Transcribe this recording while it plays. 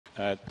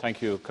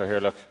Thank you,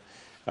 Cathaoirleach.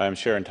 I'm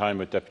sharing time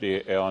with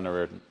Deputy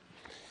Éireann.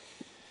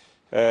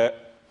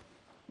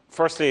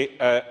 Firstly,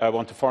 I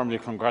want to formally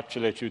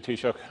congratulate you,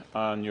 Taoiseach,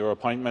 on your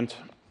appointment.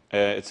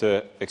 It's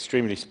an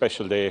extremely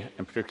special day,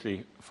 and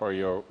particularly for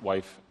your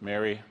wife,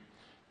 Mary,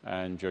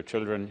 and your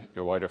children,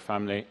 your wider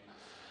family,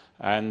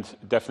 and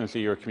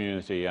definitely your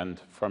community. And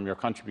from your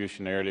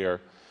contribution earlier,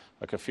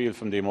 I could feel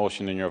from the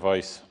emotion in your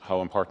voice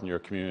how important your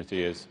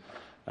community is.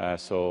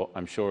 So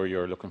I'm sure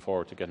you're looking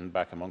forward to getting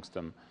back amongst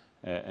them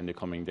in the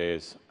coming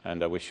days,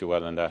 and I wish you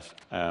well in that,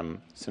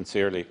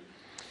 sincerely.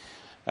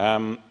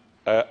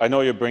 I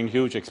know you bring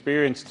huge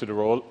experience to the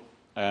role,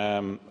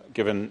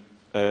 given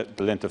the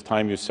length of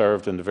time you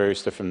served in the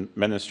various different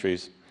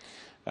ministries.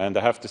 And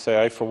I have to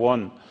say, I, for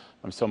one,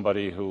 am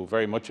somebody who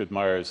very much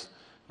admires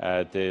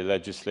the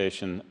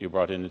legislation you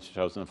brought in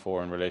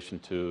 2004 in relation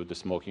to the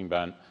smoking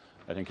ban.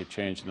 I think it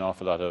changed an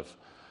awful lot of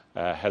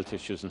health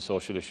issues and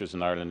social issues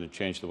in Ireland. It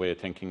changed the way of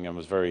thinking and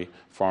was very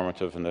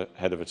formative and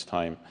ahead of its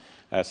time.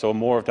 So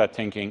more of that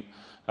thinking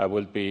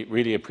will be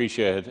really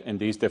appreciated in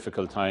these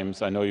difficult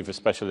times. I know you have a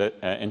special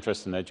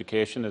interest in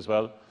education as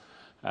well.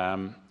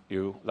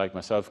 You, like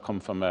myself, come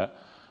from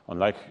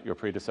unlike your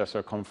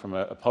predecessor, come from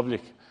a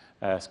public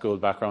school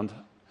background.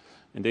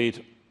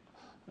 Indeed,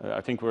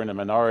 I think we're in a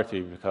minority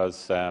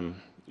because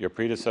your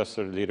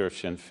predecessor, the leader of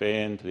Sinn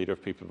Féin, the leader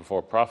of People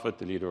Before Profit,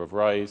 the leader of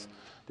Rise,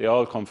 they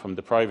all come from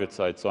the private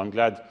side. So I'm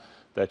glad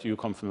that you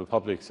come from the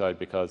public side,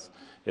 because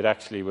it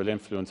actually will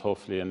influence,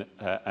 hopefully,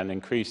 and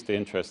increase the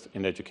interest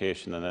in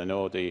education. And I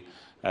know the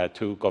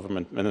two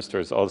government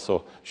ministers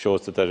also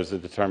shows that there is a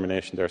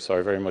determination there, so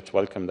I very much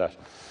welcome that.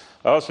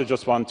 I also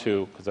just want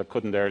to, because I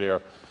couldn't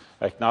earlier,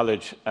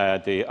 acknowledge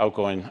the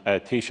outgoing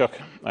Taoiseach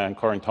and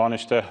current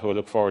Taoiseach, who I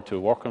look forward to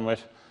working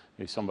with.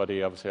 He's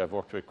somebody, obviously, I've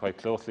worked with quite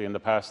closely in the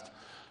past.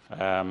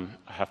 I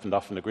haven't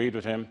often agreed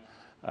with him.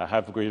 I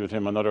have agreed with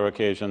him on other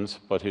occasions,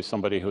 but he's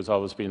somebody who's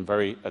always been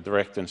very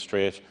direct and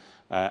straight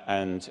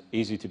and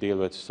easy to deal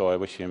with, so I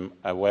wish him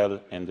well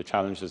in the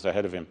challenges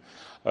ahead of him.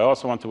 I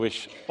also want to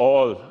wish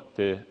all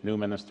the new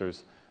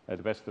ministers the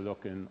best of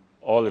luck in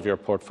all of your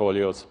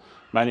portfolios,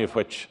 many of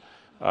which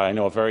I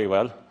know very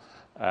well,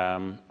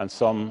 and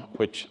some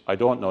which I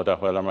don't know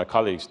that well, or my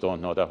colleagues don't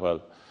know that well.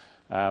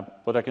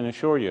 But I can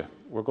assure you,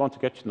 we're going to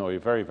get to know you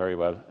very, very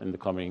well in the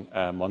coming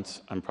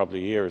months and probably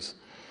years.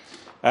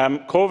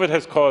 COVID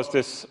has caused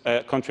this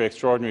country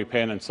extraordinary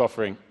pain and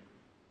suffering.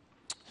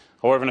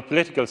 However, in a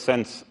political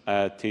sense,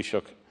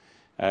 Taoiseach,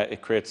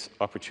 it creates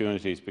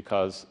opportunities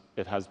because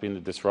it has been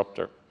a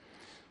disruptor.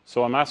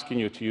 So I'm asking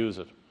you to use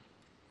it.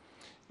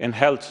 In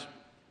health,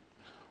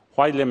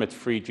 why limit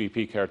free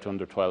GP care to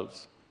under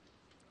 12s?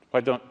 Why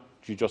don't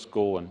you just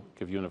go and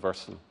give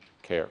universal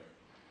care?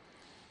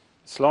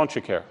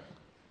 Sláinte care.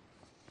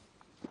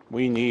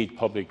 We need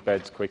public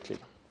beds quickly.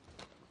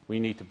 We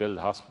need to build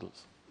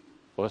hospitals.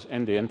 But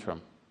in the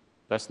interim,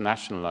 let's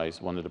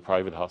nationalise one of the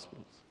private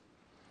hospitals.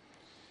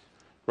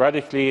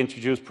 Radically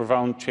introduce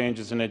profound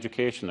changes in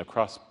education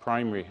across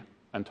primary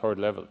and third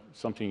level,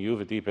 something you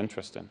have a deep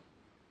interest in.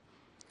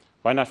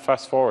 Why not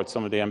fast forward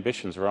some of the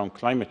ambitions around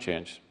climate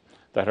change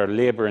that are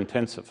labour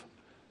intensive,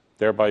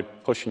 thereby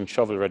pushing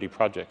shovel-ready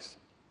projects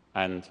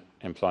and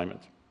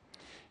employment?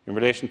 In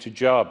relation to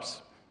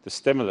jobs, the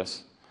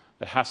stimulus,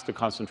 it has to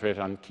concentrate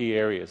on key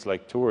areas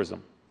like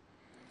tourism.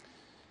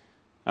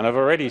 And I've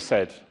already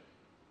said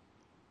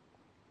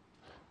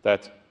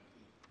that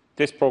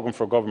this programme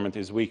for government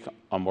is weak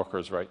on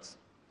workers' rights.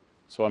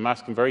 So I'm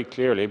asking very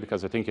clearly,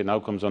 because I think it now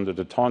comes under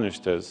the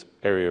Taoiseach's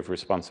area of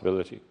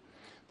responsibility,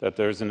 that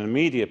there is an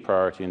immediate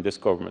priority in this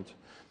government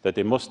that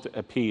they must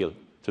appeal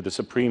to the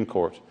Supreme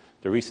Court,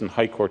 the recent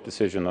High Court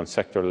decision on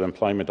sectoral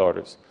employment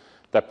orders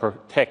that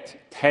protect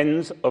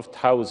tens of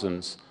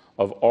thousands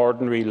of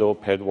ordinary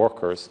low-paid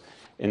workers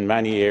in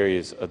many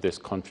areas of this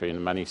country,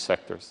 in many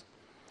sectors.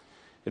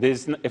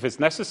 If it's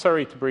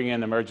necessary to bring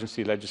in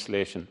emergency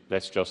legislation,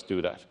 let's just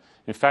do that.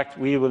 In fact,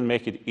 we will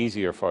make it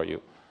easier for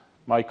you.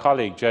 My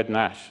colleague, Jed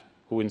Nash,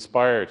 who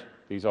inspired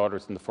these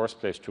orders in the first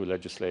place through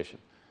legislation,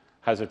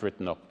 has it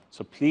written up.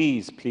 So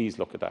please, please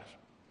look at that.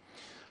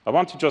 I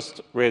want to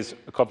just raise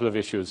a couple of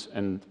issues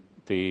in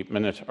the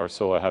minute or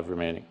so I have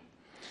remaining.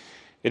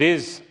 It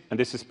is, and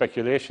this is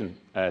speculation,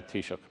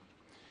 Taoiseach,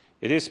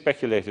 it is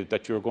speculated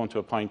that you are going to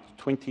appoint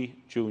 20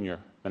 junior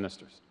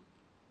ministers.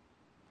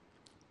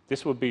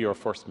 This would be your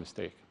first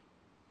mistake.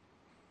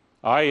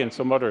 I and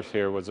some others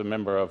here was a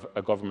member of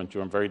a government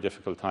during very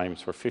difficult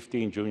times where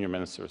 15 junior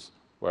ministers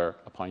were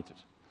appointed.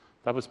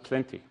 That was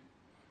plenty.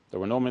 There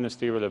were no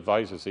ministerial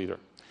advisers either.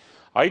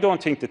 I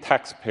don't think the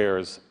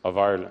taxpayers of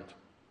Ireland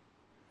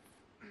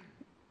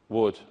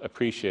would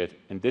appreciate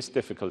in this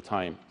difficult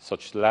time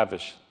such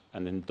lavish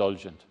and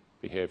indulgent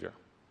behaviour.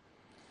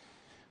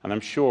 And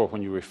I'm sure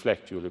when you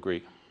reflect you'll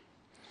agree.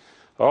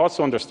 I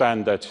also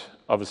understand that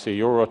obviously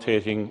you're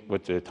rotating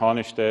with the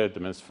Taoiseach, the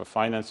Minister for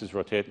Finance is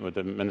rotating with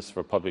the Minister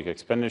for Public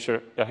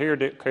Expenditure. I hear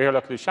the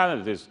Cathaoirleach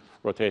Channel is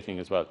rotating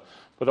as well,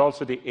 but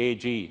also the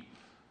AG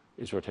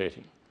is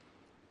rotating.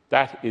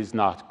 That is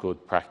not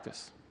good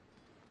practice.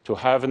 To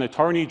have an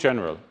Attorney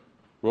General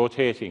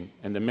rotating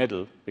in the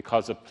middle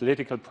because of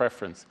political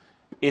preference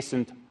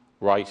isn't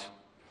right,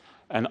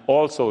 and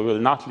also it will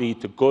not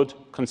lead to good,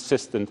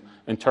 consistent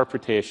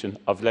interpretation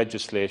of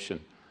legislation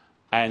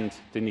and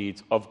the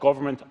needs of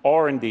government,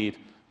 or indeed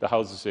the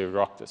Houses of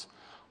Oireachtas.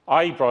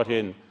 I brought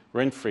in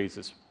rent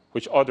freezes,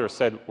 which others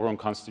said were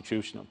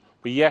unconstitutional,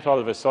 but yet all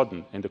of a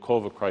sudden, in the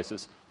COVID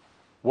crisis,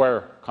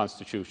 were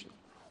constitutional.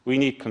 We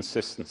need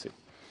consistency.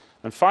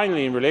 And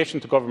finally, in relation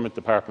to government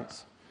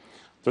departments,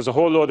 there's a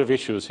whole load of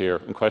issues here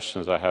and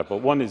questions I have,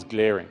 but one is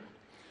glaring.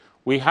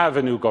 We have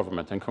a new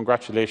government, and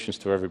congratulations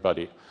to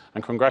everybody,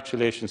 and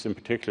congratulations in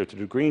particular to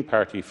the Green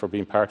Party for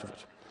being part of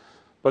it.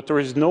 But there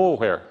is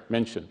nowhere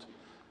mentioned,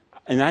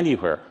 in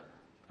anywhere,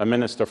 a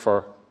Minister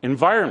for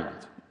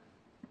Environment.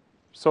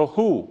 So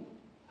who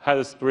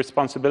has the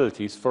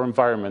responsibilities for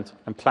environment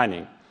and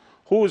planning?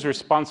 Who is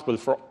responsible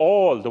for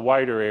all the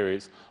wider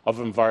areas of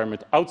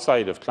environment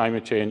outside of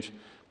climate change,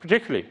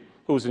 particularly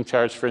who is in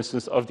charge, for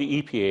instance, of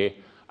the EPA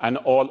and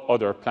all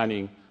other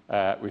planning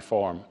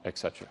reform,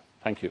 etc.?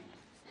 Thank you.